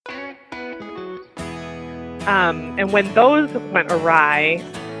And when those went awry,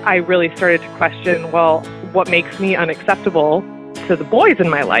 I really started to question, well, what makes me unacceptable to the boys in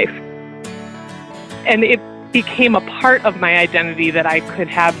my life? And it became a part of my identity that I could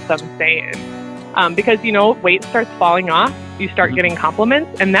have some say in. Because, weight starts falling off, you start getting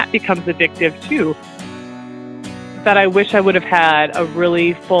compliments, and that becomes addictive too. That I wish I would have had a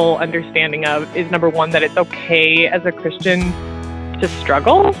really full understanding of is, number one, that it's okay as a Christian to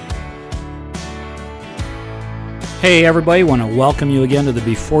struggle. Hey everybody, I want to welcome you again to the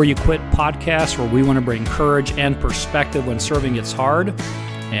Before You Quit podcast, where we want to bring courage and perspective when serving gets hard.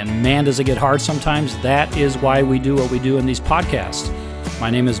 And man, does it get hard sometimes. That is why we do what we do in these podcasts.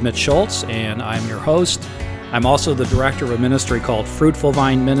 My name is Mitch Schultz, and I'm your host. I'm also the director of a ministry called Fruitful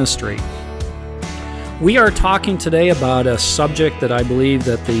Vine Ministry. We are talking today about a subject that I believe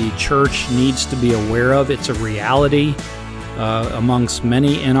that the church needs to be aware of. It's a reality amongst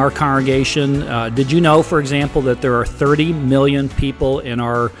many in our congregation. Did you know, for example, that there are 30 million people in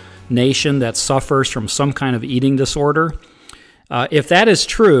our nation that suffers from some kind of eating disorder? If that is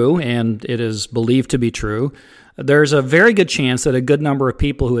true, and it is believed to be true, there's a very good chance that a good number of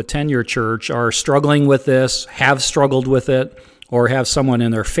people who attend your church are struggling with this, have struggled with it, or have someone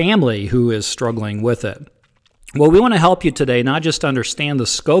in their family who is struggling with it. Well, we want to help you today not just understand the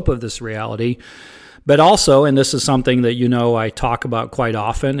scope of this reality, but also, and this is something that I talk about quite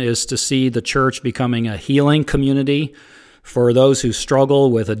often, is to see the church becoming a healing community for those who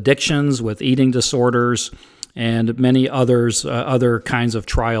struggle with addictions, with eating disorders, and many other kinds of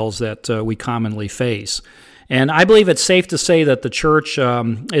trials that we commonly face. And I believe it's safe to say that the church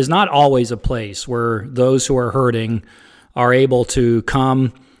is not always a place where those who are hurting are able to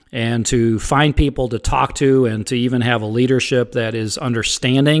come and to find people to talk to and to even have a leadership that is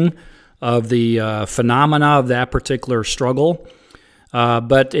understanding of the phenomena of that particular struggle,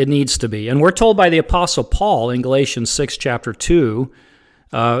 but it needs to be. And we're told by the Apostle Paul in Galatians 6, chapter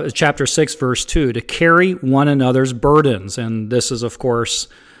 6, verse 2, to carry one another's burdens. And this is, of course,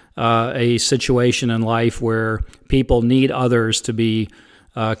 a situation in life where people need others to be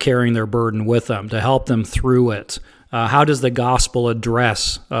carrying their burden with them, to help them through it. How does the gospel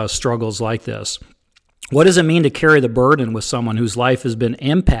address struggles like this? What does it mean to carry the burden with someone whose life has been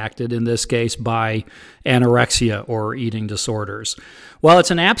impacted, in this case, by anorexia or eating disorders? Well,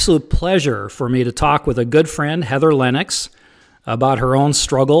 it's an absolute pleasure for me to talk with a good friend, Heather Lennox, about her own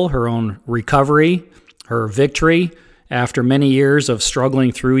struggle, her own recovery, her victory after many years of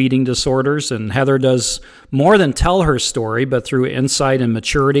struggling through eating disorders. And Heather does more than tell her story, but through insight and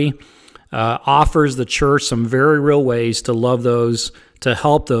maturity, offers the church some very real ways to love those, to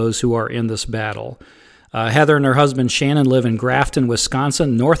help those who are in this battle. Heather and her husband Shannon live in Grafton,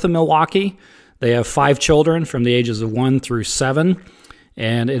 Wisconsin, north of Milwaukee. They have 5 children from the ages of 1 through 7,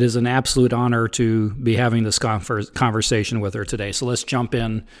 and it is an absolute honor to be having this conversation with her today. So let's jump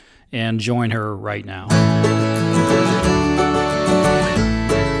in and join her right now.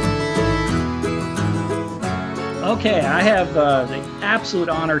 Okay, I have the absolute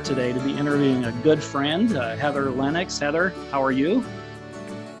honor today to be interviewing a good friend, Heather Lennox. Heather, how are you?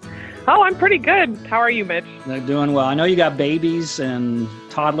 Oh, I'm pretty good. How are you, Mitch? They're doing well. I know you got babies and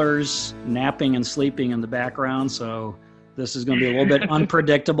toddlers napping and sleeping in the background, so this is going to be a little bit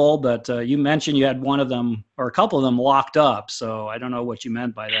unpredictable, but you mentioned you had one of them, or a couple of them, locked up, so I don't know what you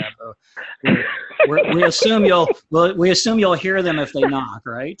meant by that, but we assume you'll hear them if they knock,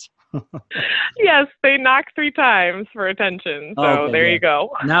 right? Yes, they knock 3 times for attention, so okay, there you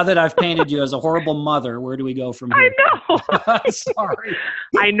go. Now that I've painted you as a horrible mother, where do we go from here? I know. Sorry.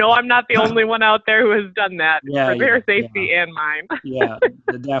 I know I'm not the only one out there who has done that for their safety and mine. Yeah,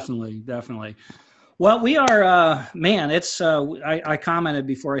 definitely. Well, we are, I commented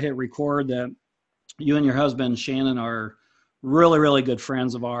before I hit record that you and your husband, Shannon, are really, really good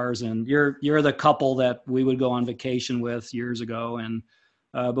friends of ours, and you're the couple that we would go on vacation with years ago, and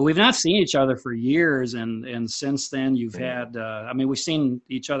but we've not seen each other for years, and since then you've had, we've seen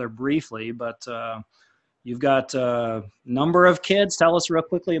each other briefly, but you've got a number of kids. Tell us real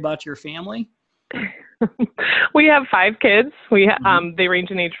quickly about your family. We have 5 kids. They range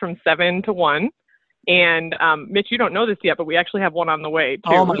in age from 7 to 1. And Mitch, you don't know this yet, but we actually have one on the way too.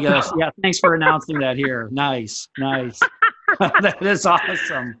 Oh my gosh. Yeah. Thanks for announcing that here. Nice. That is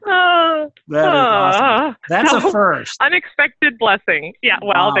awesome. That is awesome. That's a first. Unexpected blessing. Yeah.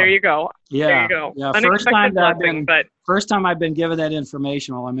 Well, wow. There you go. Yeah. There you go. Yeah. First time I've been given that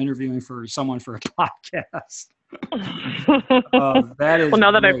information while I'm interviewing for someone for a podcast. That is well,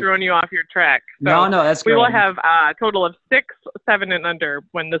 now that great. I've thrown you off your track. So no, that's great. We will have a total of 6, 7 and under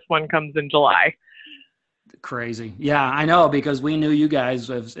when this one comes in July. Crazy. Yeah, I know, because we knew you guys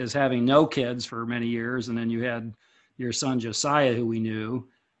as having no kids for many years, and then you had your son Josiah, who we knew,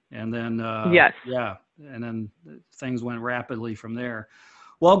 and then Yes. yeah, and then things went rapidly from there.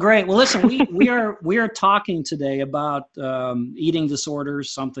 Well, great. Well, listen, we are talking today about eating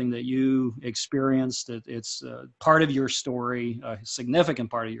disorders, something that you experienced. It's part of your story, a significant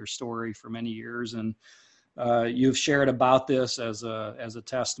part of your story for many years, and you've shared about this as a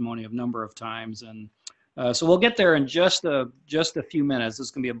testimony a number of times. And so we'll get there in just a few minutes. This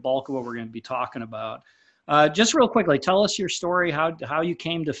is going to be a bulk of what we're going to be talking about. Just real quickly, tell us your story, how you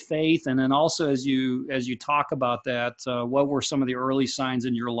came to faith, and then also as you talk about that, what were some of the early signs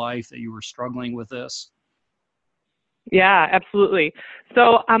in your life that you were struggling with this? Yeah, absolutely.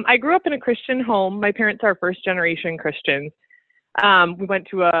 So I grew up in a Christian home. My parents are first generation Christians. We went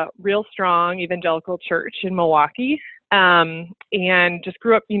to a real strong evangelical church in Milwaukee, and just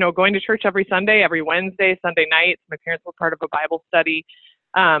grew up, going to church every Sunday, every Wednesday, Sunday nights. My parents were part of a Bible study.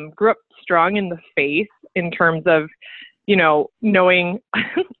 Grew up strong in the faith in terms of, knowing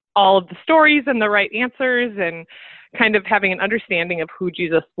all of the stories and the right answers, and kind of having an understanding of who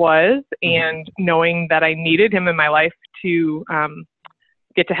Jesus was, and knowing that I needed him in my life to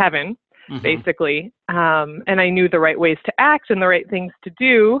get to heaven, basically. And I knew the right ways to act and the right things to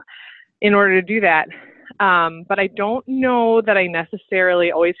do in order to do that. But I don't know that I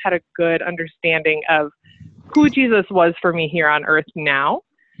necessarily always had a good understanding of who Jesus was for me here on earth now.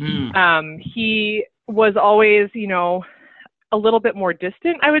 He was always, a little bit more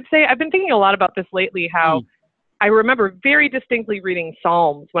distant, I would say. I've been thinking a lot about this lately, how I remember very distinctly reading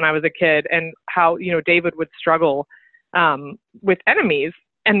Psalms when I was a kid, and how, David would struggle with enemies,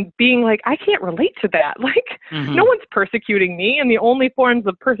 and being like, I can't relate to that. Like, no one's persecuting me. And the only forms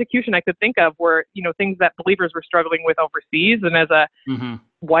of persecution I could think of were, things that believers were struggling with overseas. And as a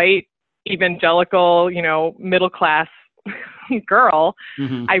white, evangelical, middle class girl,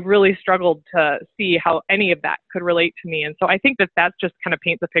 I really struggled to see how any of that could relate to me. And so I think that that's just kind of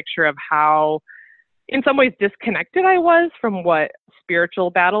paints a picture of how, in some ways, disconnected I was from what spiritual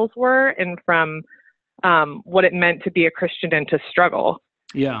battles were, and from what it meant to be a Christian and to struggle.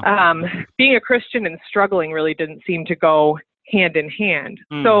 Yeah. Being a Christian and struggling really didn't seem to go hand in hand.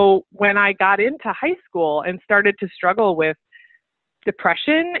 So when I got into high school and started to struggle with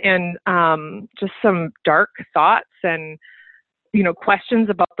depression and just some dark thoughts and, questions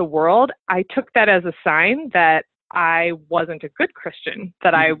about the world, I took that as a sign that I wasn't a good Christian,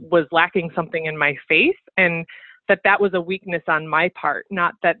 that I was lacking something in my faith, and that was a weakness on my part,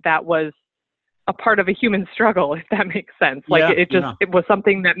 not that was a part of a human struggle, if that makes sense. Like, it was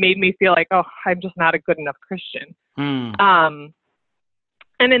something that made me feel like, oh, I'm just not a good enough Christian. And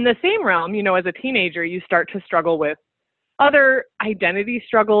in the same realm, as a teenager, you start to struggle with other identity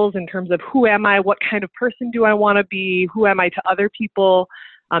struggles in terms of who am I? What kind of person do I want to be? Who am I to other people?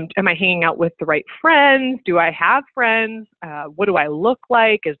 Am I hanging out with the right friends? Do I have friends? What do I look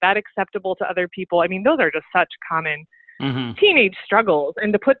like? Is that acceptable to other people? I mean, those are just such common teenage struggles.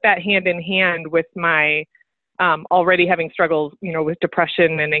 And to put that hand in hand with my already having struggles, with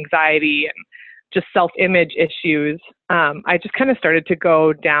depression and anxiety and just self-image issues, I just kind of started to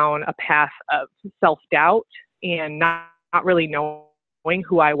go down a path of self-doubt and not really knowing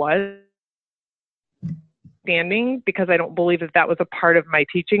who I was, standing, because I don't believe that was a part of my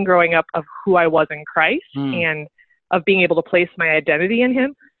teaching growing up, of who I was in Christ and of being able to place my identity in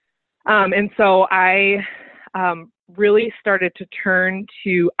him. And so I really started to turn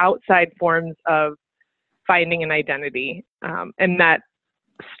to outside forms of finding an identity. And that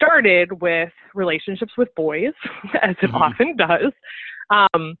started with relationships with boys, as it often does.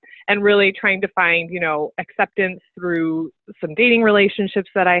 And really trying to find, acceptance through some dating relationships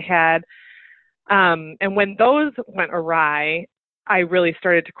that I had. And when those went awry, I really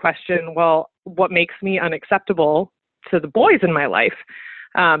started to question, well, what makes me unacceptable to the boys in my life?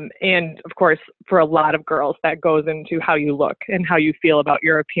 And of course, for a lot of girls, that goes into how you look and how you feel about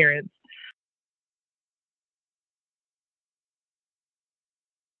your appearance.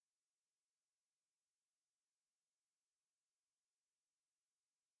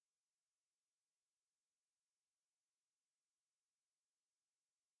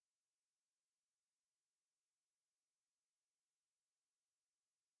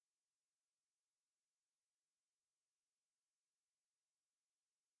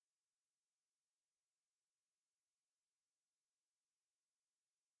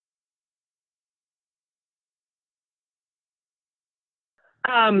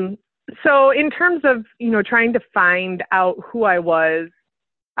 So in terms of, trying to find out who I was,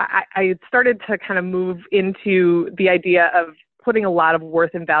 I started to kind of move into the idea of putting a lot of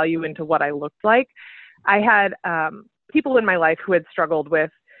worth and value into what I looked like. I had people in my life who had struggled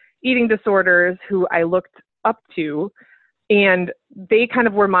with eating disorders who I looked up to, and they kind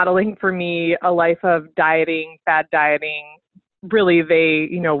of were modeling for me a life of dieting, fad dieting. Really, they,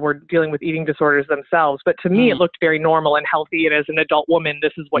 were dealing with eating disorders themselves. But to me, it looked very normal and healthy. And as an adult woman,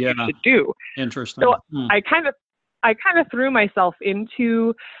 this is what you should do. Interesting. So I kind of threw myself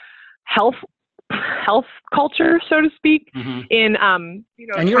into health culture, so to speak. In and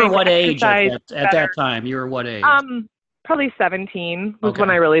you were what age at that time? You were what age? Probably 17 was when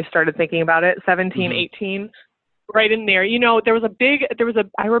I really started thinking about it. 17, 18. Right in there,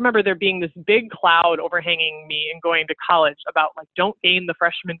 I remember there being this big cloud overhanging me and going to college about like, don't gain the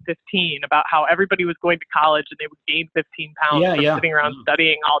freshman 15, about how everybody was going to college and they would gain 15 pounds from sitting around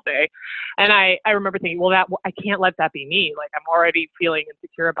studying all day. And I remember thinking, well, I can't let that be me. Like, I'm already feeling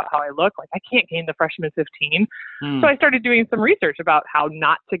insecure about how I look. Like, I can't gain the freshman 15. So I started doing some research about how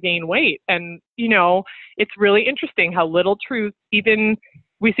not to gain weight. And, it's really interesting how little truth, even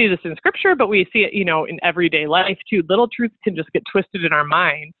we see this in scripture, but we see it, in everyday life too. Little truths can just get twisted in our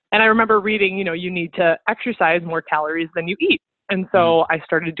mind. And I remember reading, you need to exercise more calories than you eat. And so I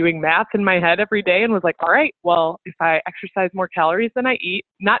started doing math in my head every day and was like, all right, well, if I exercise more calories than I eat,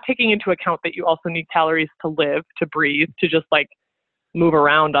 not taking into account that you also need calories to live, to breathe, to just like move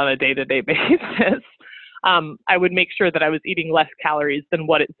around on a day-to-day basis. I would make sure that I was eating less calories than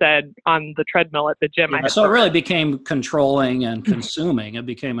what it said on the treadmill at the gym. So it really became controlling and consuming. It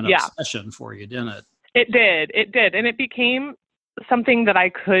became an obsession for you, didn't it? It did. And it became something that I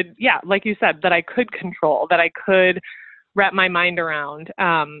could, like you said, that I could control, that I could wrap my mind around.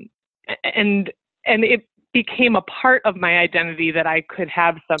 And it became a part of my identity that I could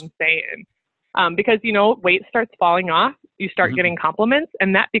have some say in. Because, weight starts falling off, you start getting compliments,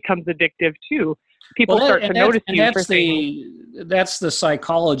 and that becomes addictive too. People start to notice you for things. That's the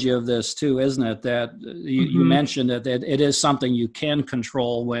psychology of this too, isn't it? That you mentioned that it is something you can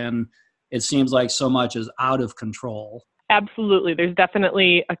control when it seems like so much is out of control. Absolutely. There's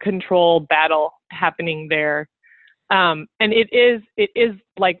definitely a control battle happening there. And it is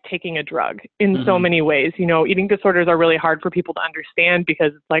like taking a drug in so many ways. Eating disorders are really hard for people to understand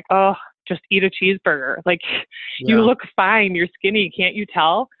because it's like, oh, just eat a cheeseburger. Like, you look fine, you're skinny, can't you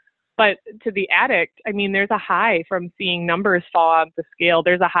tell? But to the addict, I mean, there's a high from seeing numbers fall off the scale.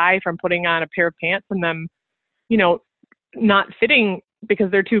 There's a high from putting on a pair of pants and them, not fitting because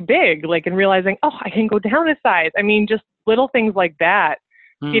they're too big, like, and realizing, oh, I can go down a size. I mean, just little things like that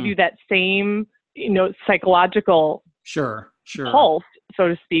give you that same, psychological pulse, so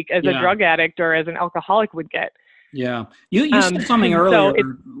to speak, as a drug addict or as an alcoholic would get. Yeah. You said something earlier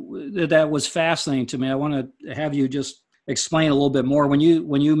that was fascinating to me. I want to have you just explain a little bit more. When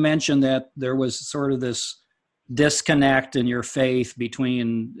you mentioned that there was sort of this disconnect in your faith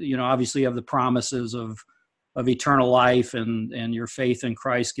between, obviously you have the promises of eternal life and your faith in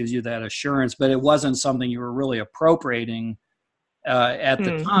Christ gives you that assurance, but it wasn't something you were really appropriating at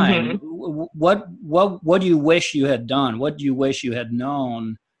the time. What do you wish you had done? What do you wish you had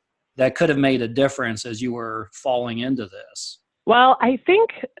known that could have made a difference as you were falling into this? Well, I think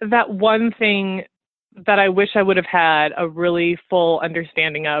that one thing that I wish I would have had a really full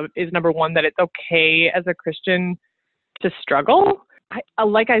understanding of is, number one, that it's okay as a Christian to struggle.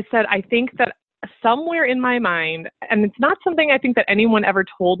 Like I said, I think that somewhere in my mind, and it's not something I think that anyone ever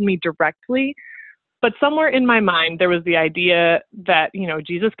told me directly, but somewhere in my mind, there was the idea that,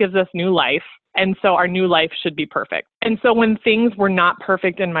 Jesus gives us new life. And so our new life should be perfect. And so when things were not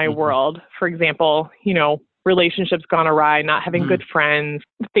perfect in my world, for example, relationships gone awry, not having good friends,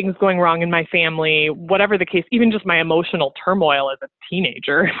 things going wrong in my family, whatever the case, even just my emotional turmoil as a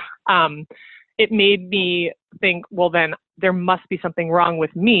teenager, it made me think, well, then there must be something wrong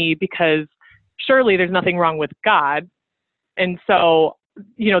with me because surely there's nothing wrong with God. And so,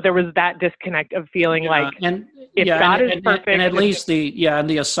 there was that disconnect of feeling like if God is perfect. And at least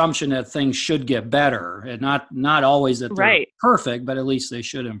the assumption that things should get better, and not always that they're perfect, but at least they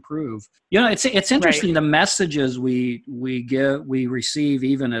should improve. It's interesting. The messages we receive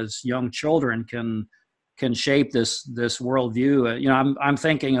even as young children can shape this worldview. I'm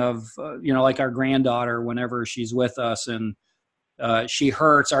thinking of like our granddaughter, whenever she's with us and she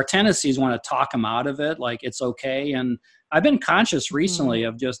hurts, our tendencies want to talk them out of it, like it's okay. And I've been conscious recently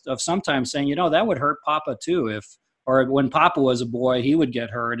of sometimes saying, that would hurt Papa too. Or when Papa was a boy, he would get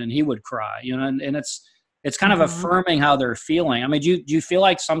hurt and he would cry, and it's kind of affirming how they're feeling. I mean, do you feel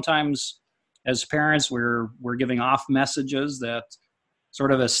like sometimes as parents, we're giving off messages that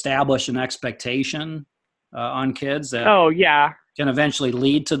sort of establish an expectation on kids that, oh yeah, can eventually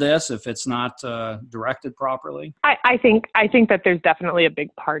lead to this if it's not directed properly? I think that there's definitely a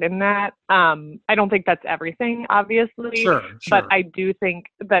big part in that. I don't think that's everything, obviously. Sure. But I do think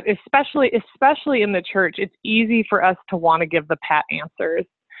that especially in the church, it's easy for us to want to give the pat answers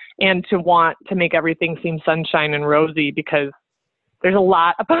and to want to make everything seem sunshine and rosy, because there's a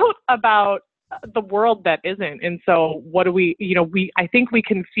lot about the world that isn't. And so what do we, I think we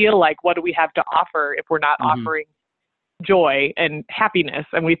can feel like, what do we have to offer if we're not offering joy and happiness?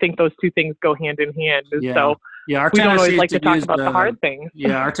 And we think those two things go hand in hand. And so we don't always like to talk about the hard things.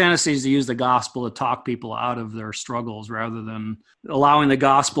 Our tendency is to use the gospel to talk people out of their struggles rather than allowing the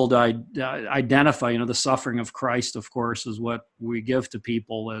gospel to identify, the suffering of Christ, of course, is what we give to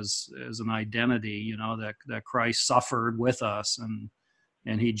people as an identity, that Christ suffered with us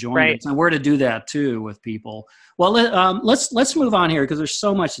and he joined us. And we're to do that too with people. Well, let's move on here because there's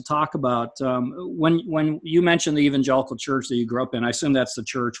so much to talk about. When you mentioned the evangelical church that you grew up in, I assume that's the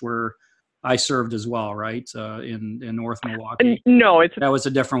church where I served as well, right? In North Milwaukee. No, that was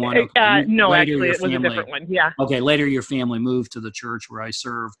a different one. No, actually, it was a different one. Yeah. Okay. Later, your family moved to the church where I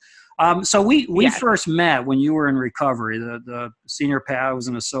served. So we first met when you were in recovery. The senior I was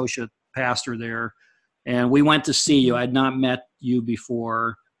an associate pastor there. And we went to see you. I had not met you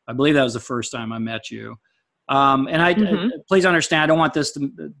before. I believe that was the first time I met you. Please understand, I don't want this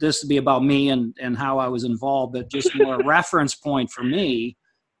to be about me and how I was involved, but just more a reference point for me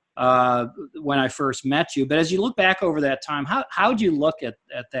when I first met you. But as you look back over that time, how did you look at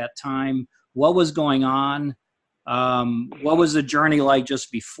that time? What was going on? What was the journey like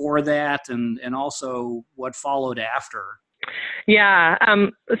just before that, and also what followed after? Yeah.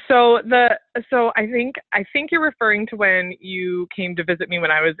 So I think you're referring to when you came to visit me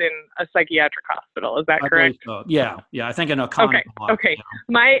when I was in a psychiatric hospital. Is that correct? So. Yeah. I think in a common block. Okay.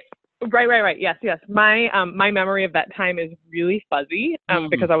 Yeah. Right. Yes. My memory of that time is really fuzzy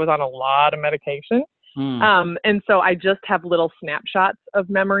because I was on a lot of medication. And so I just have little snapshots of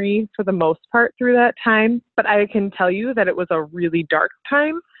memory for the most part through that time. But I can tell you that it was a really dark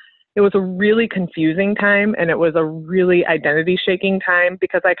time. It was a really confusing time, and it was a really identity-shaking time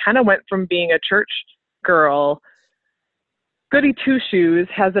because I kind of went from being a church girl, goody two-shoes,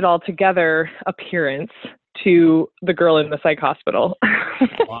 has it all together appearance to the girl in the psych hospital.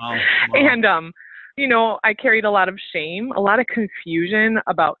 Wow. And, I carried a lot of shame, a lot of confusion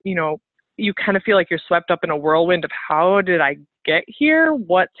about, you kind of feel like you're swept up in a whirlwind of how did I get here?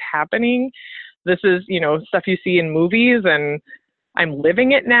 What's happening? This is, stuff you see in movies, and I'm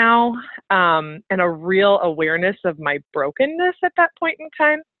living it now, and a real awareness of my brokenness at that point in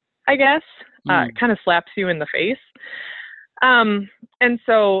time, I guess. It kind of slaps you in the face. And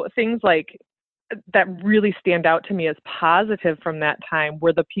so things like that really stand out to me as positive from that time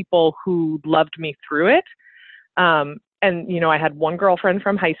were the people who loved me through it. And, I had one girlfriend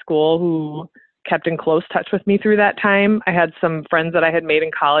from high school who kept in close touch with me through that time. I had some friends that I had made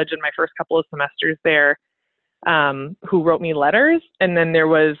in college in my first couple of semesters there, who wrote me letters. And then there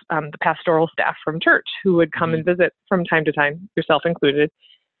was the pastoral staff from church who would come and visit from time to time, yourself included.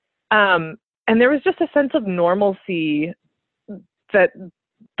 And there was just a sense of normalcy that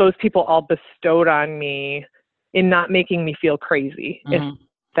those people all bestowed on me in not making me feel crazy, if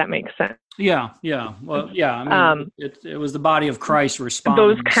that makes sense. Yeah. Well, yeah. I mean, it was the body of Christ responding.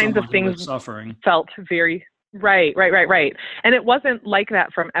 Those kinds of things suffering felt very Right. And it wasn't like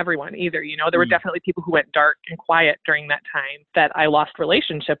that from everyone either. There were definitely people who went dark and quiet during that time that I lost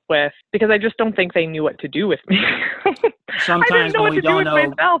relationship with because I just don't think they knew what to do with me. Sometimes I didn't know what to do with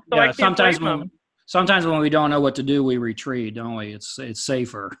myself, so I can't sometimes blame them. Sometimes when we don't know what to do, we retreat, don't we? It's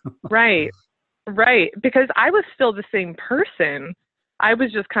safer. Right. Because I was still the same person. I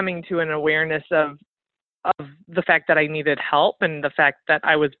was just coming to an awareness of the fact that I needed help and the fact that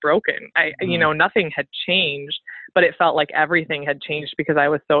I was broken. Nothing had changed, but it felt like everything had changed because I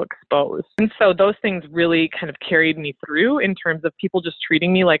was so exposed. And so those things really kind of carried me through in terms of people just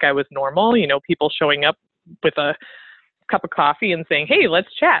treating me like I was normal, people showing up with a cup of coffee and saying, "Hey, let's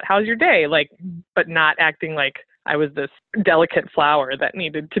chat. How's your day?" But not acting like I was this delicate flower that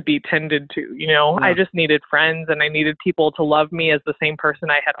needed to be tended to, Yeah. I just needed friends and I needed people to love me as the same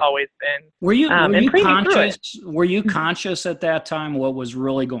person I had always been. Were you conscious? Were you conscious at that time what was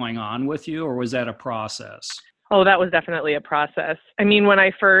really going on with you, or was that a process? Oh, that was definitely a process. I mean, when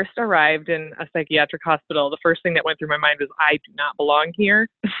I first arrived in a psychiatric hospital, the first thing that went through my mind was, I do not belong here.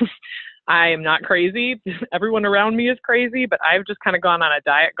 I am not crazy. Everyone around me is crazy, but I've just kind of gone on a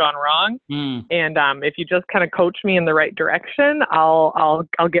diet gone wrong. And if you just kind of coach me in the right direction, I'll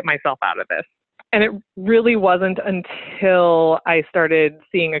get myself out of this. And it really wasn't until I started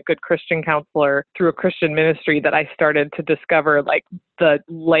seeing a good Christian counselor through a Christian ministry that I started to discover like the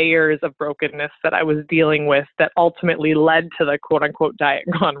layers of brokenness that I was dealing with that ultimately led to the quote unquote diet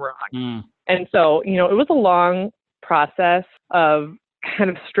gone wrong. Mm. And so, it was a long process of kind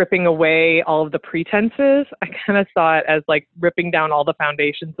of stripping away all of the pretenses. I kind of saw it as like ripping down all the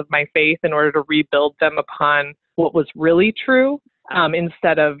foundations of my faith in order to rebuild them upon what was really true,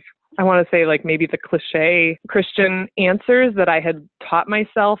 instead of, I want to say like maybe the cliche Christian answers that I had taught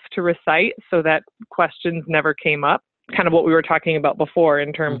myself to recite so that questions never came up. Kind of what we were talking about before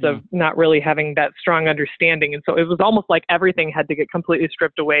in terms of not really having that strong understanding. And so it was almost like everything had to get completely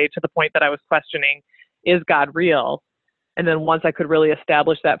stripped away to the point that I was questioning, is God real? And then once I could really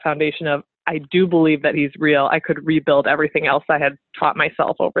establish that foundation of, I do believe that he's real, I could rebuild everything else I had taught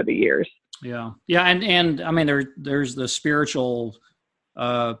myself over the years. Yeah. Yeah. And I mean, there's the spiritual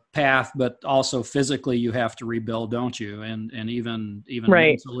path, but also physically you have to rebuild, don't you? And even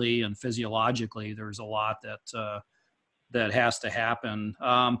Right. mentally and physiologically, there's a lot that has to happen.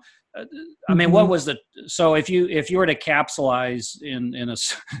 I mean, what was so if you were to capsulize in a,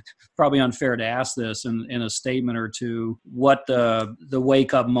 probably unfair to ask this in a statement or two, what the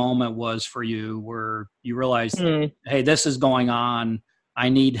wake up moment was for you where you realized, hey, this is going on, I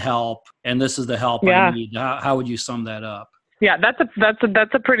need help, and this is the help I need. How would you sum that up? Yeah, that's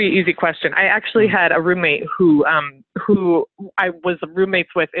a pretty easy question. I actually had a roommate who I was roommates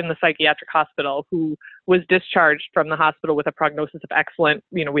with in the psychiatric hospital, who was discharged from the hospital with a prognosis of excellent.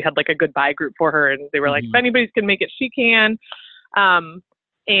 We had like a goodbye group for her, and they were like, if anybody's can make it, she can.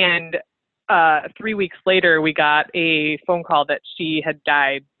 And 3 weeks later, we got a phone call that she had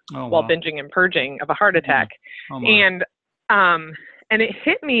died while binging and purging of a heart attack. And it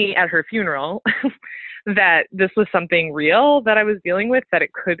hit me at her funeral that this was something real that I was dealing with, that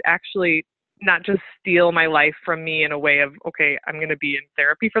it could actually not just steal my life from me in a way of, okay, I'm going to be in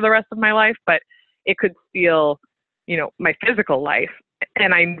therapy for the rest of my life, but it could steal, my physical life.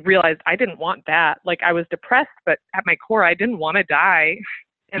 And I realized I didn't want that. Like, I was depressed, but at my core, I didn't want to die.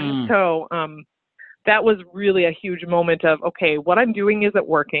 And so that was really a huge moment of, okay, what I'm doing isn't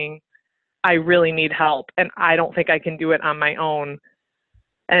working. I really need help, and I don't think I can do it on my own.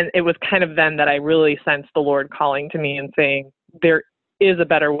 And it was kind of then that I really sensed the Lord calling to me and saying, there is a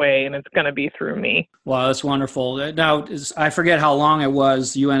better way, and it's going to be through me. Wow, that's wonderful. Now, I forget how long it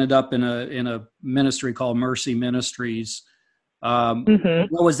was. You ended up in a ministry called Mercy Ministries. What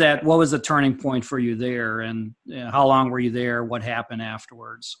was that? What was the turning point for you there? And how long were you there? What happened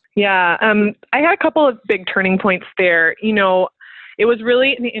afterwards? Yeah, I had a couple of big turning points there. It was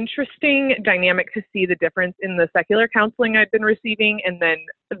really an interesting dynamic to see the difference in the secular counseling I'd been receiving and then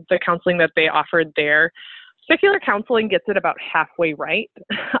the counseling that they offered there. Secular counseling gets it about halfway right.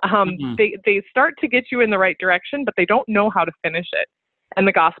 They start to get you in the right direction, but they don't know how to finish it. And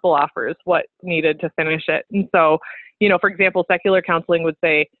the gospel offers what needed to finish it. And so, for example, secular counseling would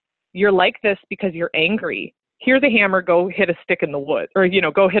say, you're like this because you're angry. Here's a hammer, go hit a stick in the wood, or,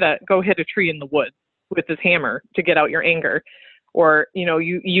 go hit a tree in the woods with this hammer to get out your anger. Or,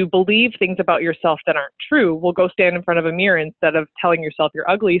 you believe things about yourself that aren't true. Well, go stand in front of a mirror instead of telling yourself you're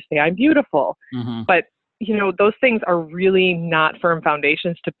ugly, say, I'm beautiful. But, those things are really not firm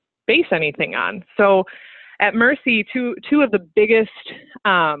foundations to base anything on. So at Mercy, two of the biggest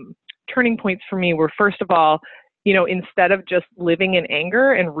turning points for me were, first of all, instead of just living in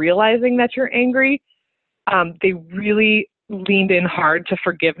anger and realizing that you're angry, they really leaned in hard to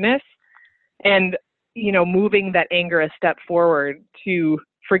forgiveness and, moving that anger a step forward to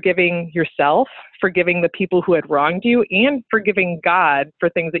forgiving yourself, forgiving the people who had wronged you, and forgiving God for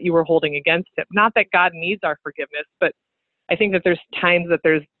things that you were holding against him. Not that God needs our forgiveness, but I think that there's times that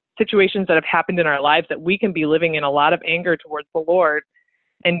there's situations that have happened in our lives that we can be living in a lot of anger towards the Lord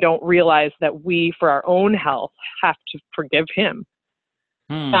and don't realize that we, for our own health, have to forgive him.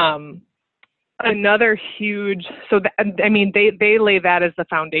 Another huge, they lay that as the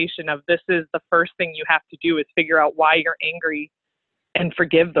foundation of, this is the first thing you have to do, is figure out why you're angry and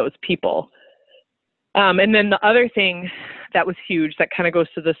forgive those people. And then the other thing that was huge, that kind of goes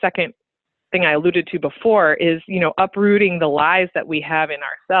to the second thing I alluded to before, is, uprooting the lies that we have in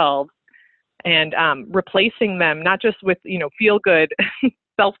ourselves and replacing them, not just with, feel good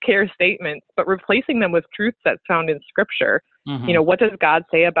self-care statements, but replacing them with truths that's found in Scripture. What does God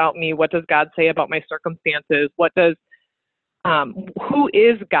say about me? What does God say about my circumstances? Who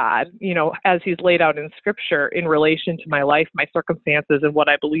is God, as he's laid out in Scripture in relation to my life, my circumstances, and what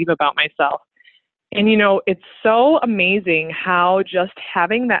I believe about myself? And, it's so amazing how just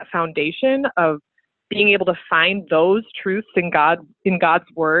having that foundation of being able to find those truths in God's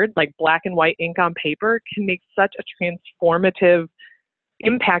word, like black and white ink on paper, can make such a transformative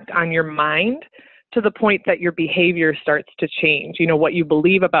impact on your mind to the point that your behavior starts to change. What you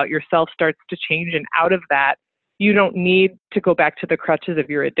believe about yourself starts to change. And out of that, you don't need to go back to the crutches of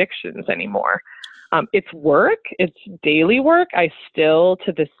your addictions anymore. It's work. It's daily work. I still,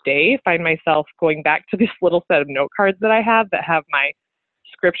 to this day, find myself going back to this little set of note cards that I have that have my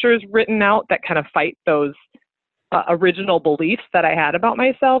scriptures written out that kind of fight those original beliefs that I had about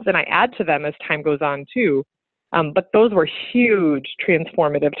myself. And I add to them as time goes on too. But those were huge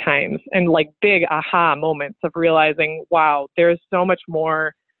transformative times and like big aha moments of realizing, wow, there's so much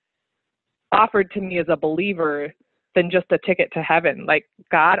more offered to me as a believer than just a ticket to heaven. Like,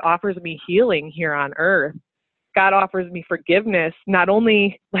 God offers me healing here on earth. God offers me forgiveness, not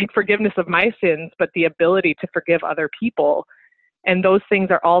only like forgiveness of my sins, but the ability to forgive other people. And those things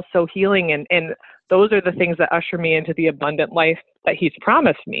are also healing. And those are the things that usher me into the abundant life that he's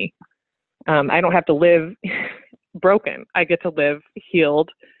promised me. I don't have to live broken. I get to live healed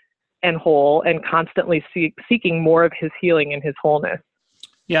and whole and constantly seeking more of his healing and his wholeness.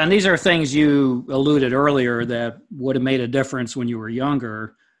 Yeah, and these are things you alluded earlier that would have made a difference when you were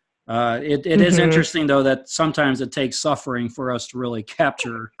younger. It is interesting, though, that sometimes it takes suffering for us to really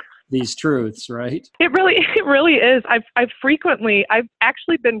capture these truths, right? It really is. I've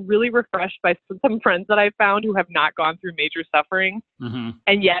actually been really refreshed by some friends that I've found who have not gone through major suffering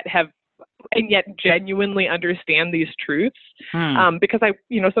and yet genuinely understand these truths. Because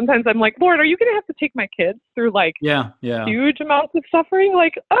sometimes I'm like, Lord, are you going to have to take my kids through huge amounts of suffering?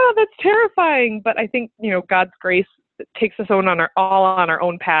 Like, oh, that's terrifying. But I think, God's grace takes us all on our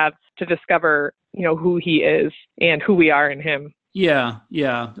own paths to discover, who he is and who we are in him. Yeah.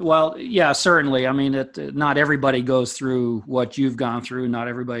 Well, yeah, certainly. I mean, not everybody goes through what you've gone through. Not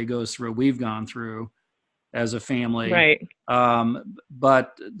everybody goes through what we've gone through as a family. Right.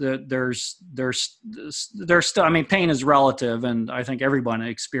 But there's still, I mean, pain is relative, and I think everyone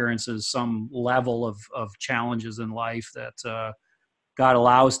experiences some level of challenges in life that God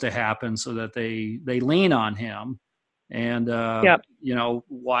allows to happen so that they lean on him. And,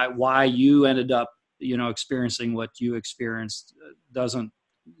 why you ended up, experiencing what you experienced doesn't,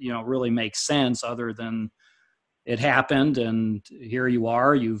 really make sense other than it happened, and here you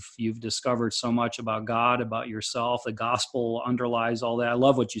are. You've discovered so much about God, about yourself. The gospel underlies all that. I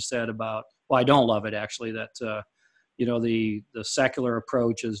love what you said about. Well, I don't love it actually. That the secular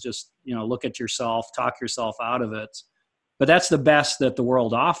approach is just look at yourself, talk yourself out of it. But that's the best that the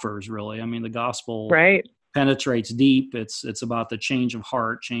world offers, really. I mean, the gospel penetrates deep. It's about the change of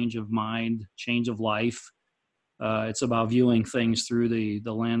heart, change of mind, change of life. It's about viewing things through the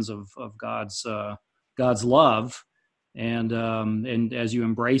lens of God's love, and as you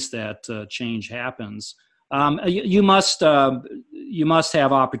embrace that, change happens. You must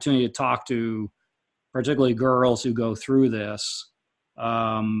have opportunity to talk to particularly girls who go through this.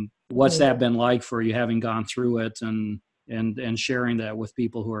 What's that been like for you, having gone through it and sharing that with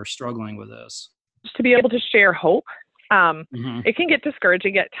people who are struggling with this? Just to be able to share hope. It can get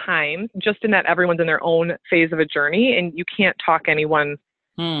discouraging at times, just in that everyone's in their own phase of a journey, and you can't talk anyone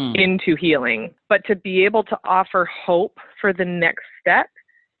into healing. But to be able to offer hope for the next step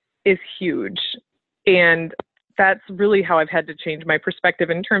is huge. And that's really how I've had to change my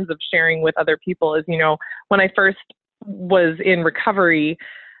perspective in terms of sharing with other people is, when I first was in recovery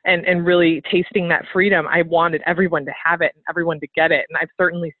and really tasting that freedom, I wanted everyone to have it and everyone to get it. And I've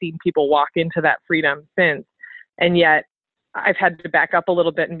certainly seen people walk into that freedom since. And yet I've had to back up a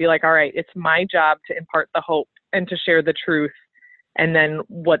little bit and be like, all right, it's my job to impart the hope and to share the truth. And then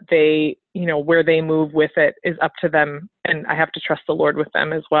what they, where they move with it is up to them. And I have to trust the Lord with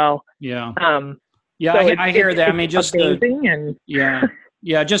them as well. Yeah. I hear that. I mean, just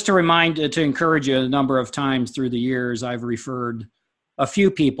just to encourage you, a number of times through the years, I've referred a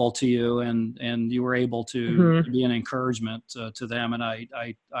few people to you, and you were able to be an encouragement to them. And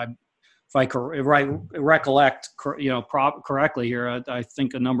I if I recollect, correctly here, I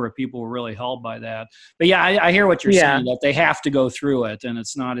think a number of people were really helped by that. But yeah, I hear what you're saying, that they have to go through it, and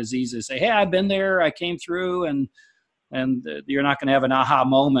it's not as easy to say, "Hey, I've been there, I came through," and you're not going to have an aha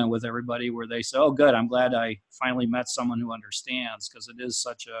moment with everybody where they say, "Oh, good, I'm glad I finally met someone who understands," because it is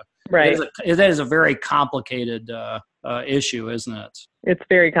such it is a very complicated issue, isn't it? It's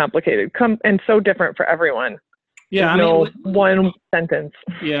very complicated, and so different for everyone. Yeah, one sentence.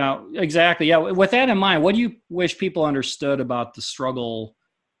 Yeah, exactly. Yeah, with that in mind, what do you wish people understood about the struggle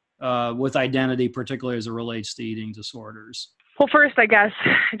with identity, particularly as it relates to eating disorders? Well, first, I guess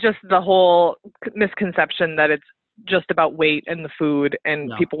just the whole misconception that it's just about weight and the food and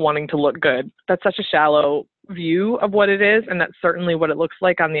No. people wanting to look good. That's such a shallow view of what it is, and that's certainly what it looks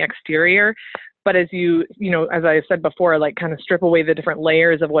like on the exterior. But as as I said before, like kind of strip away the different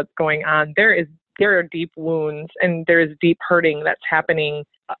layers of what's going on, there are deep wounds and there is deep hurting that's happening.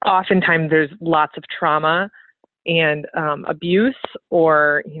 Oftentimes there's lots of trauma and abuse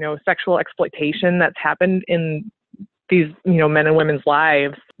or, sexual exploitation that's happened in these, men and women's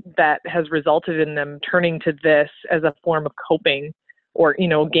lives that has resulted in them turning to this as a form of coping or,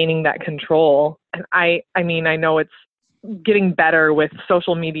 gaining that control. And I know it's getting better with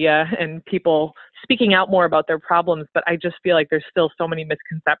social media and people speaking out more about their problems, but I just feel like there's still so many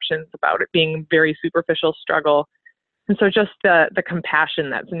misconceptions about it being very superficial struggle. And so just the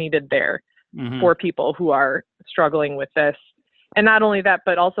compassion that's needed there for people who are struggling with this. And not only that,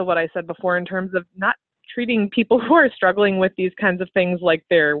 but also what I said before in terms of not treating people who are struggling with these kinds of things like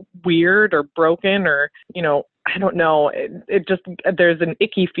they're weird or broken or, I don't know, it just, there's an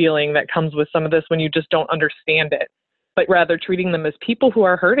icky feeling that comes with some of this when you just don't understand it, but rather treating them as people who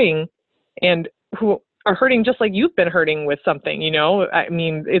are hurting and who are hurting just like you've been hurting with something, I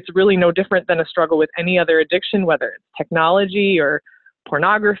mean, it's really no different than a struggle with any other addiction, whether it's technology or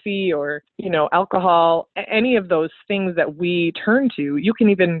pornography or, alcohol, any of those things that we turn to. You can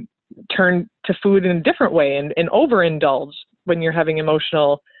even turn to food in a different way and overindulge when you're having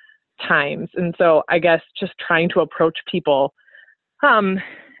emotional times. And so I guess just trying to approach people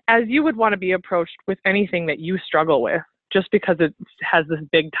as you would want to be approached with anything that you struggle with, just because it has this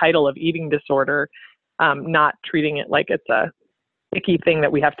big title of eating disorder, not treating it like it's a icky thing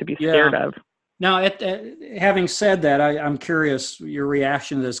that we have to be scared of. Now, having said that, I'm curious your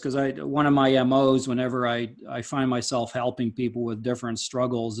reaction to this, because one of my MOs whenever I find myself helping people with different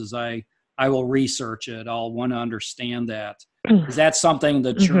struggles is I will research it. I'll want to understand that. Is that something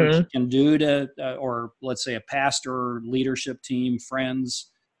the church can do or let's say a pastor, leadership team, friends?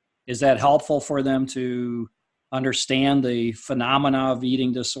 Is that helpful for them to understand the phenomena of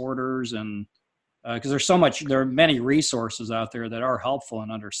eating disorders? And because there are many resources out there that are helpful in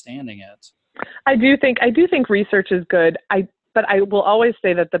understanding it. I do think research is good. But I will always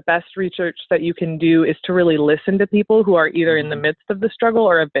say that the best research that you can do is to really listen to people who are either in the midst of the struggle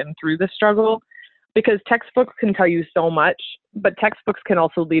or have been through the struggle, because textbooks can tell you so much, but textbooks can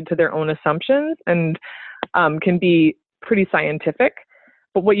also lead to their own assumptions and can be pretty scientific.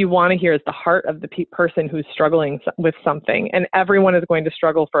 But what you want to hear is the heart of the person who's struggling with something. And everyone is going to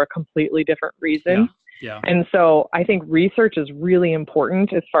struggle for a completely different reason. Yeah. And so I think research is really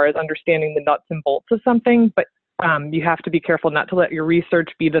important as far as understanding the nuts and bolts of something, but you have to be careful not to let your research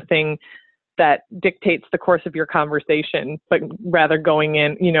be the thing that dictates the course of your conversation, but rather going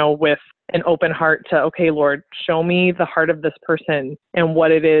in, with an open heart to, okay, Lord, show me the heart of this person and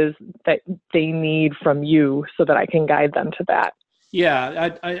what it is that they need from you so that I can guide them to that.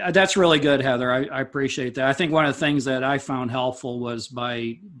 Yeah, I that's really good, Heather. I appreciate that. I think one of the things that I found helpful was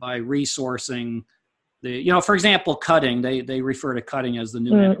by resourcing for example, cutting. They refer to cutting as the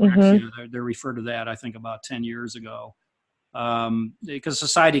new anorexia. They refer to that, I think, about 10 years ago, because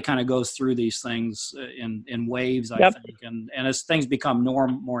society kind of goes through these things in waves, I think, and as things become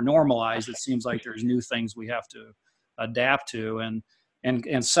more normalized, it seems like there's new things we have to adapt to,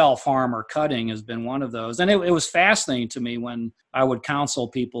 and self-harm or cutting has been one of those. And it was fascinating to me when I would counsel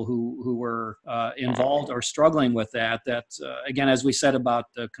people who were involved or struggling with that again, as we said about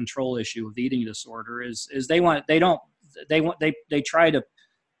the control issue of eating disorder, is they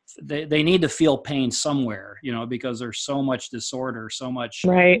need to feel pain somewhere, because there's so much disorder, so much,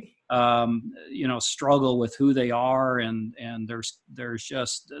 struggle with who they are. And there's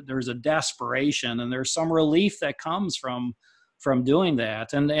a desperation and there's some relief that comes from doing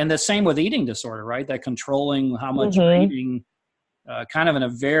that. And the same with eating disorder, right? That controlling how much you're eating kind of in a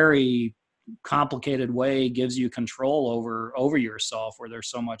very complicated way gives you control over yourself, where there's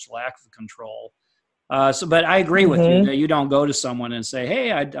so much lack of control. But I agree with you that you don't go to someone and say,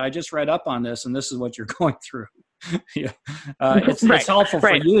 hey, I just read up on this and this is what you're going through. It's helpful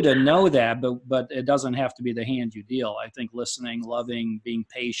for you to know that, but it doesn't have to be the hand you deal. I think listening, loving, being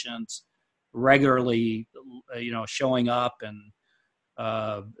patient, regularly, showing up and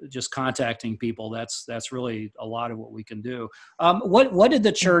just contacting people. That's really a lot of what we can do. What did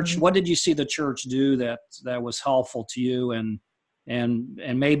the church? What did you see the church do that was helpful to you?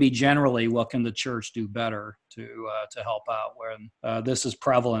 And maybe generally, what can the church do better to help out when this is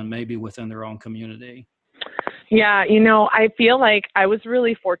prevalent, maybe within their own community? Yeah, I feel like I was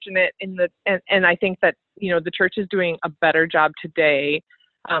really fortunate and I think that the church is doing a better job today.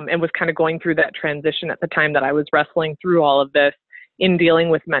 And was kind of going through that transition at the time that I was wrestling through all of this in dealing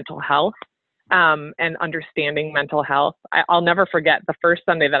with mental health. and understanding mental health. I'll never forget the first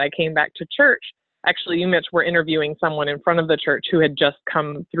Sunday that I came back to church. Actually, you, Mitch, were interviewing someone in front of the church who had just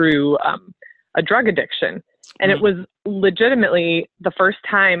come through a drug addiction. And it was legitimately the first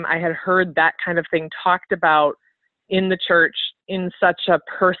time I had heard that kind of thing talked about in the church in such a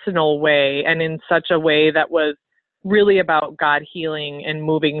personal way, and in such a way that was really about God healing and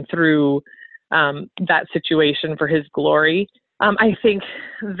moving through that situation for his glory. I think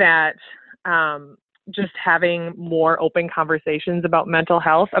that just having more open conversations about mental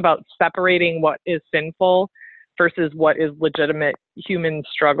health, about separating what is sinful versus what is legitimate human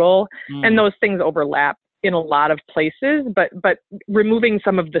struggle. And those things overlap in a lot of places, but removing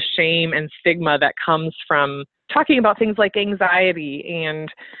some of the shame and stigma that comes from talking about things like anxiety and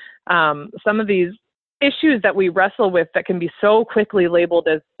some of these issues that we wrestle with that can be so quickly labeled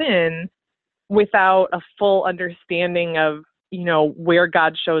as sin without a full understanding of, you know, where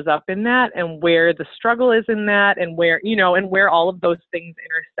God shows up in that and where the struggle is in that and where, you know, and where all of those things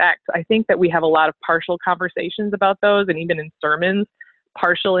intersect. I think that we have a lot of partial conversations about those, and even in sermons,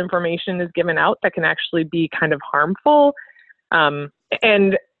 partial information is given out that can actually be kind of harmful.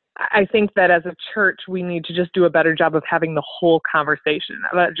 And I think that as a church, we need to just do a better job of having the whole conversation,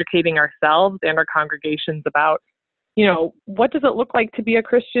 of educating ourselves and our congregations about, you know, what does it look like to be a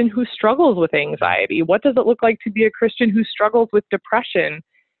Christian who struggles with anxiety? What does it look like to be a Christian who struggles with depression?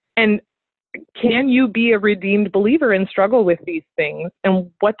 And can you be a redeemed believer and struggle with these things?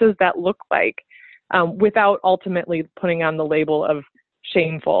 And what does that look like without ultimately putting on the label of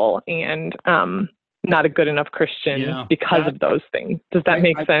shameful and not a good enough Christian because of those things? Does that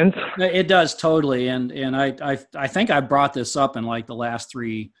make sense? It does, totally. And I think I brought this up in like the last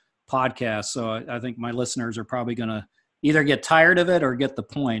 3 podcasts. So I think my listeners are probably going to either get tired of it or get the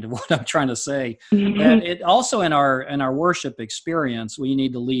point of what I'm trying to say. And it also in our worship experience, we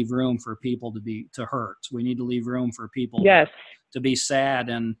need to leave room for people to hurt. We need to leave room for people to be sad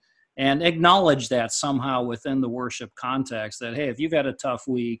and acknowledge that somehow within the worship context that, hey, if you've had a tough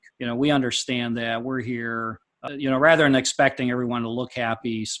week, you know, we understand that. We're here, you know, rather than expecting everyone to look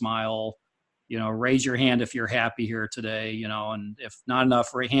happy, smile, you know, raise your hand if you're happy here today, you know, and if not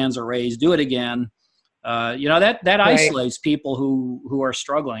enough hands are raised, do it again. You know, that isolates people who are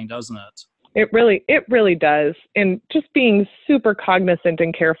struggling, doesn't it? It really does. And just being super cognizant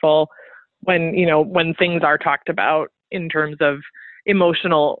and careful when, you know, when things are talked about in terms of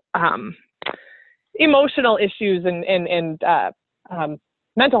emotional issues and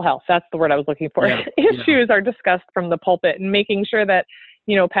mental health. That's the word I was looking for. Issues are discussed from the pulpit, and making sure that,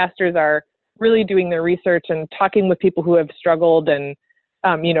 you know, pastors are really doing their research and talking with people who have struggled and,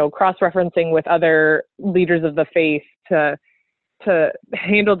 you know, cross-referencing with other leaders of the faith to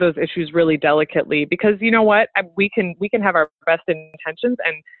handle those issues really delicately. Because you know what, we can have our best intentions,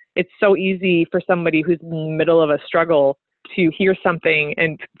 and it's so easy for somebody who's in the middle of a struggle to hear something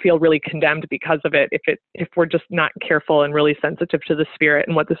and feel really condemned because of it if we're just not careful and really sensitive to the Spirit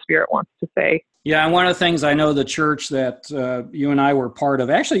and what the Spirit wants to say. Yeah, and one of the things I know the church that you and I were part of,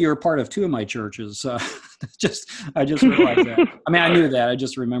 actually you were part of 2 of my churches. I just realized that. I mean, I knew that. I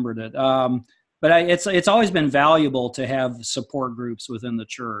just remembered it. But it's always been valuable to have support groups within the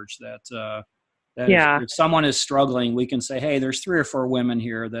church that if someone is struggling, we can say, hey, there's 3 or 4 women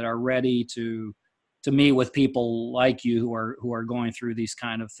here that are ready to meet with people like you who are going through these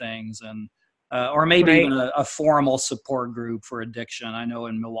kind of things, and or maybe even a formal support group for addiction. I know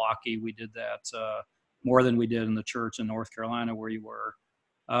in Milwaukee we did that more than we did in the church in North Carolina where you were.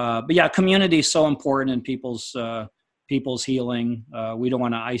 But yeah, community is so important in people's healing. We don't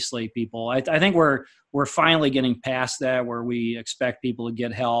want to isolate people. I think we're finally getting past that, where we expect people to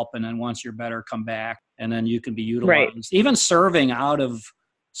get help, and then once you're better, come back, and then you can be utilized. Right. Even serving out of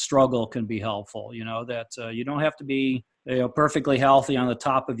struggle can be helpful. You know, that you don't have to be, you know, perfectly healthy on the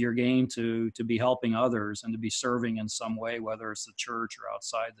top of your game to be helping others and to be serving in some way, whether it's the church or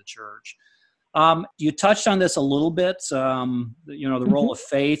outside the church. You touched on this a little bit, you know, the role of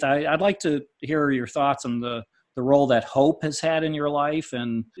faith. I'd like to hear your thoughts on the role that hope has had in your life.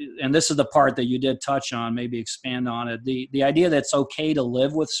 And this is the part that you did touch on, maybe expand on it. The idea that it's okay to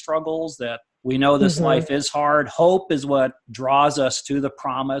live with struggles, that we know this life is hard. Hope is what draws us to the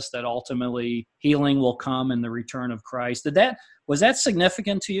promise that ultimately healing will come in the return of Christ. Was that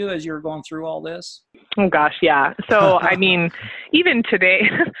significant to you as you were going through all this? Oh gosh, yeah. So I mean, even today,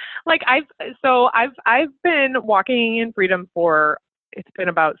 like I've been walking in freedom it's been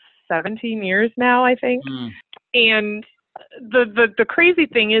about 17 years now, I think. And the crazy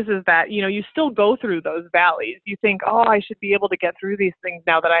thing is that, you know, you still go through those valleys. You think, oh, I should be able to get through these things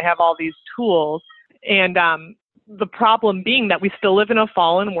now that I have all these tools. And the problem being that we still live in a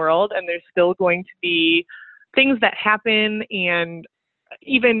fallen world, and there's still going to be things that happen, and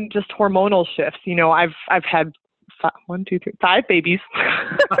even just hormonal shifts. I've had 5 babies.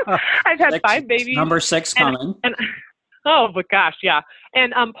 I've had 5 babies. Number 6 coming. Oh, but gosh, yeah.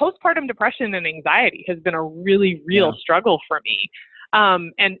 And postpartum depression and anxiety has been a really real struggle for me.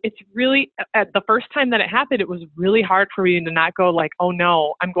 And it's really, at the first time that it happened, it was really hard for me to not go like, oh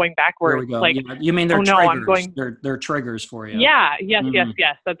no, I'm going backwards. There we go. Like, you mean they're oh, triggers? No, I'm going... They're triggers for you. Yeah.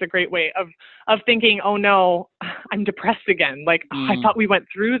 Yes. That's a great way of thinking, oh no, I'm depressed again. Like, I thought we went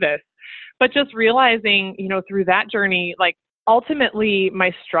through this. But just realizing, through that journey, like ultimately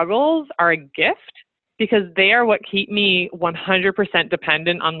my struggles are a gift, because they are what keep me 100%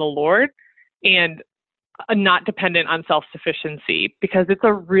 dependent on the Lord and not dependent on self-sufficiency, because it's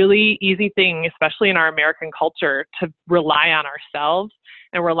a really easy thing, especially in our American culture, to rely on ourselves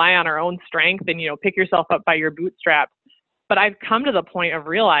and rely on our own strength and, pick yourself up by your bootstraps. But I've come to the point of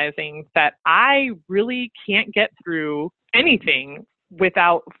realizing that I really can't get through anything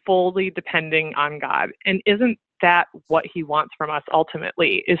without fully depending on God. And isn't that what he wants from us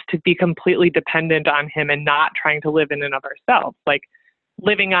ultimately, is to be completely dependent on him and not trying to live in and of ourselves? Like,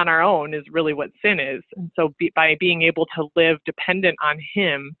 living on our own is really what sin is. And so by being able to live dependent on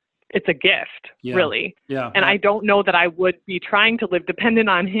him, it's a gift, really. Yeah. And I don't know that I would be trying to live dependent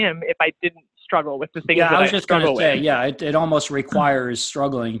on him if I didn't struggle with the things that I was just going to say, it almost requires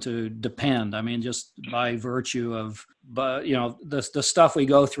struggling to depend. I mean, just by virtue of, the stuff we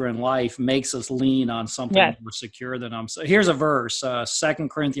go through in life makes us lean on something more secure than them. So here's a verse, 2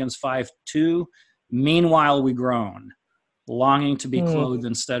 Corinthians 5:2, meanwhile we groan, longing to be clothed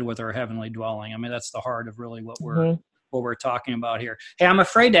instead with our heavenly dwelling. I mean, that's the heart of really what we're talking about here. Hey, I'm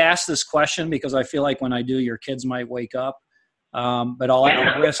afraid to ask this question because I feel like when I do, your kids might wake up. But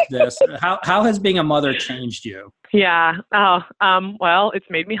I'll risk this. How has being a mother changed you? Yeah. Well, it's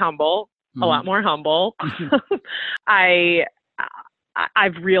made me humble, a lot more humble.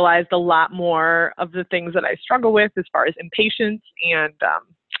 I've realized a lot more of the things that I struggle with as far as impatience and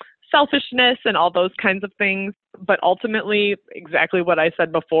selfishness and all those kinds of things. But ultimately, exactly what I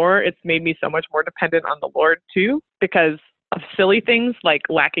said before, it's made me so much more dependent on the Lord too, because of silly things like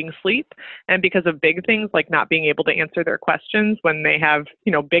lacking sleep, and because of big things like not being able to answer their questions when they have,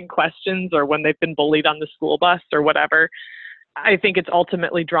 big questions, or when they've been bullied on the school bus or whatever. I think it's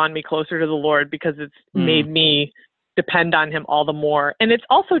ultimately drawn me closer to the Lord, because it's made me depend on him all the more. And it's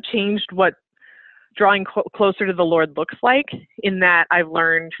also changed what drawing closer to the Lord looks like, in that I've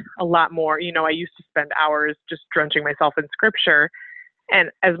learned a lot more. I used to spend hours just drenching myself in scripture. And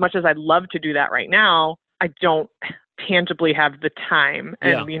as much as I'd love to do that right now, I don't tangibly have the time.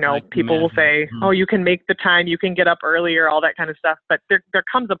 And, people will say, oh, you can make the time, you can get up earlier, all that kind of stuff. But there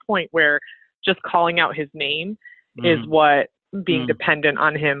comes a point where just calling out his name is what being dependent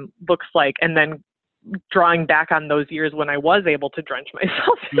on him looks like. And then drawing back on those years when I was able to drench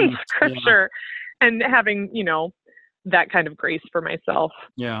myself in scripture and having, that kind of grace for myself.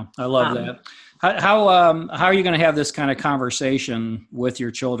 Yeah, I love that. How are you going to have this kind of conversation with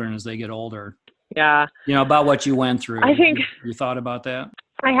your children as they get older? Yeah. About what you went through. I think you thought about that?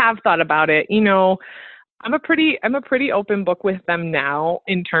 I have thought about it. I'm a pretty open book with them now,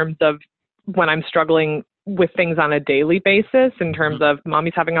 in terms of when I'm struggling with things on a daily basis, in terms of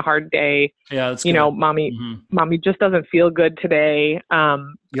mommy's having a hard day. Yeah, that's good. Mommy just doesn't feel good today.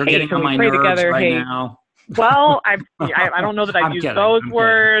 You're getting on my nerves together? Right now. Well, I don't know that I've used those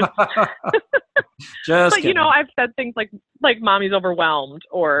words. Just but, I've said things like mommy's overwhelmed,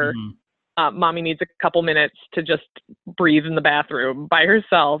 or mommy needs a couple minutes to just breathe in the bathroom by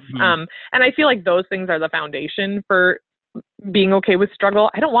herself. And I feel like those things are the foundation for being okay with struggle.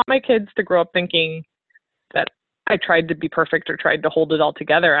 I don't want my kids to grow up thinking that I tried to be perfect or tried to hold it all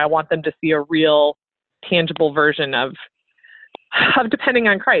together. I want them to see a real, tangible version of depending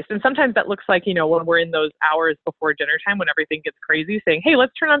on Christ. And sometimes that looks like, when we're in those hours before dinner time, when everything gets crazy, saying, hey,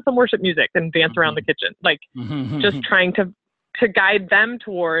 let's turn on some worship music and dance around the kitchen. Like just trying to guide them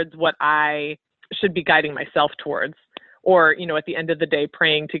towards what I should be guiding myself towards. Or, at the end of the day,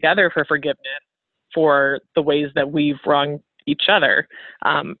 praying together for forgiveness for the ways that we've wronged each other.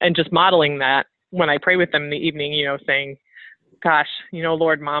 And just modeling that when I pray with them in the evening, saying, gosh,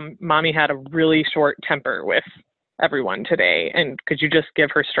 Lord, mommy had a really short temper with everyone today, and could you just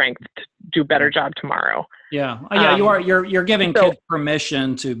give her strength to do a better job tomorrow? Yeah. You're giving kids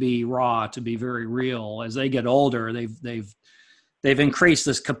permission to be raw, to be very real. As they get older, they've increased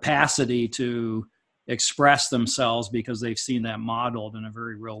this capacity to express themselves because they've seen that modeled in a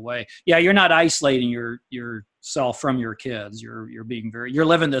very real way. Yeah, you're not isolating yourself from your kids. You're being you're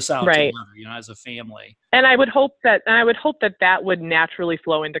living this out right. together, as a family. And I would hope that that would naturally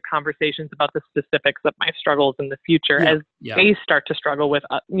flow into conversations about the specifics of my struggles in the future as they start to struggle with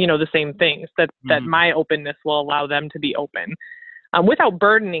the same things. That my openness will allow them to be open, without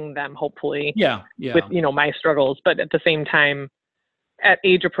burdening them, hopefully. With my struggles, but at the same time, at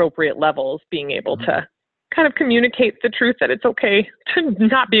age appropriate levels, being able to kind of communicate the truth that it's okay to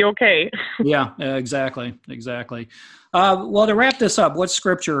not be okay. Yeah, exactly. Well, to wrap this up, what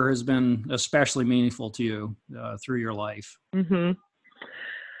scripture has been especially meaningful to you through your life? Mm-hmm.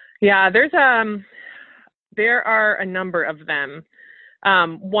 Yeah, there are a number of them.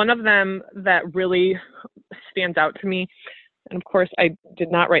 One of them that really stands out to me, and of course I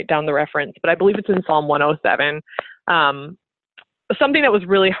did not write down the reference, but I believe it's in Psalm 107. Something that was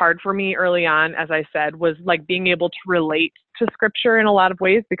really hard for me early on, as I said, was like being able to relate to scripture in a lot of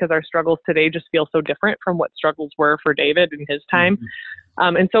ways, because our struggles today just feel so different from what struggles were for David in his time.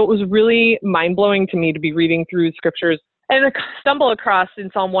 And so it was really mind-blowing to me to be reading through scriptures and stumble across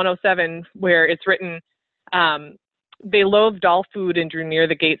in Psalm 107 where it's written, they loathed all food and drew near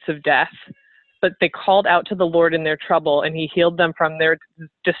the gates of death, but they called out to the Lord in their trouble, and he healed them from their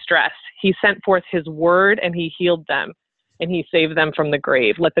distress. He sent forth his word, and he healed them, and he saved them from the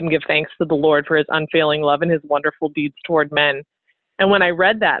grave. Let them give thanks to the Lord for his unfailing love and his wonderful deeds toward men. And when I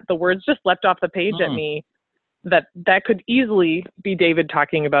read that, the words just leapt off the page at me, that could easily be David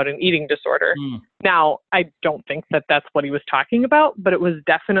talking about an eating disorder. Now, I don't think that that's what he was talking about, but it was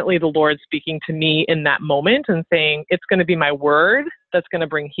definitely the Lord speaking to me in that moment and saying, it's going to be my word that's going to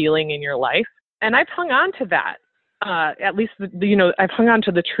bring healing in your life. And I've hung on to that. At least, I've hung on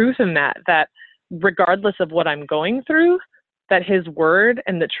to the truth in that regardless of what I'm going through, that his word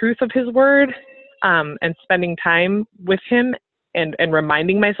and the truth of his word, and spending time with him and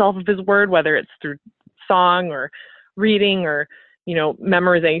reminding myself of his word, whether it's through song or reading or,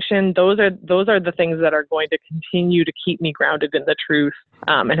 memorization, those are the things that are going to continue to keep me grounded in the truth,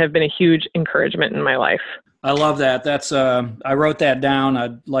 and have been a huge encouragement in my life. I love that. That's I wrote that down.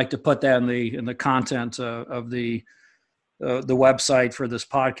 I'd like to put that in the content of the website for this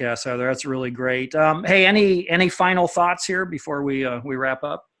podcast, Heather. That's really great. Hey, any final thoughts here before we wrap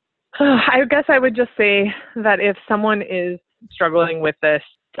up? I guess I would just say that if someone is struggling with this,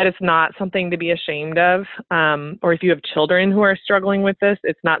 that it's not something to be ashamed of. Or if you have children who are struggling with this,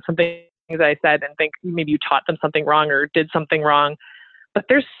 it's not something, as I said, and think maybe you taught them something wrong or did something wrong. But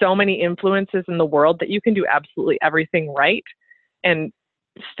there's so many influences in the world that you can do absolutely everything right and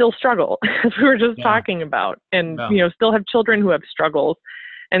still struggle, as we were just talking about, and still have children who have struggles.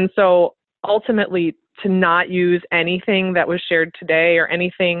 And so ultimately, to not use anything that was shared today or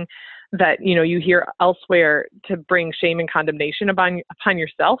anything that you hear elsewhere to bring shame and condemnation upon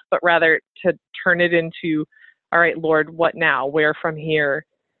yourself, but rather to turn it into, all right, Lord, what now? Where from here?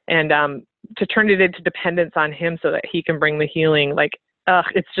 And to turn it into dependence on him so that he can bring the healing. Like,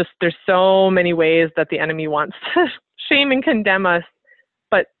 it's just, there's so many ways that the enemy wants to shame and condemn us.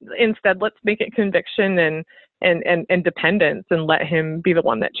 But instead, let's make it conviction and dependence, and let him be the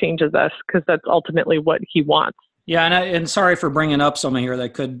one that changes us, because that's ultimately what he wants. Yeah, and sorry for bringing up something here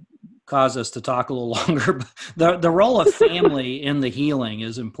that could cause us to talk a little longer. But the role of family in the healing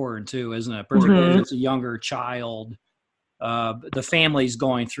is important too, isn't it? Particularly if it's a younger child. The family's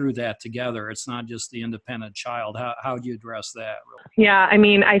going through that together. It's not just the independent child. How do you address that? Yeah, I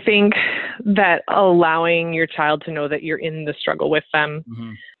mean, I think that allowing your child to know that you're in the struggle with them,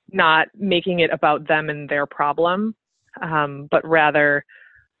 not making it about them and their problem, but rather,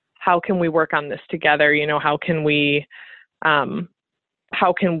 how can we work on this together? How can we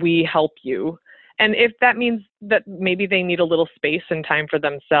help you? And if that means that maybe they need a little space and time for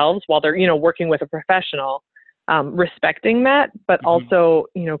themselves while they're, working with a professional, respecting that, but also,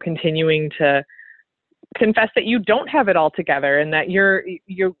 continuing to confess that you don't have it all together, and that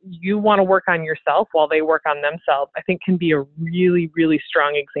you want to work on yourself while they work on themselves, I think can be a really, really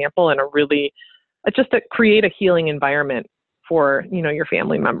strong example, and just to create a healing environment for, your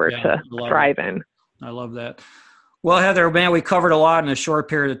family member to thrive in. I love that. Well, Heather, man, we covered a lot in a short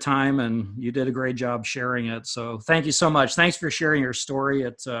period of time, and you did a great job sharing it. So thank you so much. Thanks for sharing your story.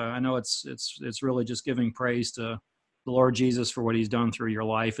 I know it's really just giving praise to the Lord Jesus for what he's done through your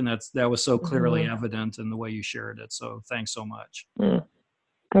life. And that was so clearly evident in the way you shared it. So thanks so much. Well,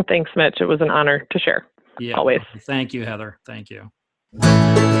 thanks, Mitch. It was an honor to share. Yeah. Always. Thank you, Heather. Thank you.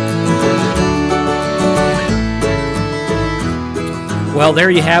 Well, there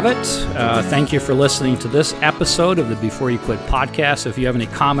you have it. Thank you for listening to this episode of the Before You Quit podcast. If you have any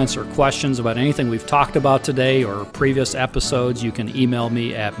comments or questions about anything we've talked about today or previous episodes, you can email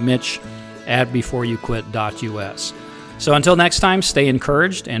me at mitch@beforeyouquit.us. So until next time, stay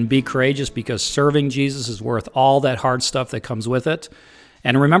encouraged and be courageous, because serving Jesus is worth all that hard stuff that comes with it.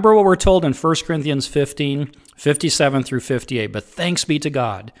 And remember what we're told in 1 Corinthians 15:57 through 58. But thanks be to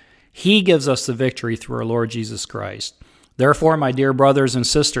God, He gives us the victory through our Lord Jesus Christ. Therefore, my dear brothers and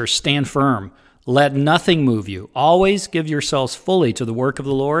sisters, stand firm. Let nothing move you. Always give yourselves fully to the work of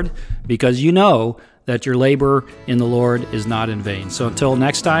the Lord, because you know that your labor in the Lord is not in vain. So until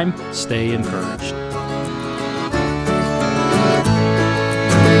next time, stay encouraged.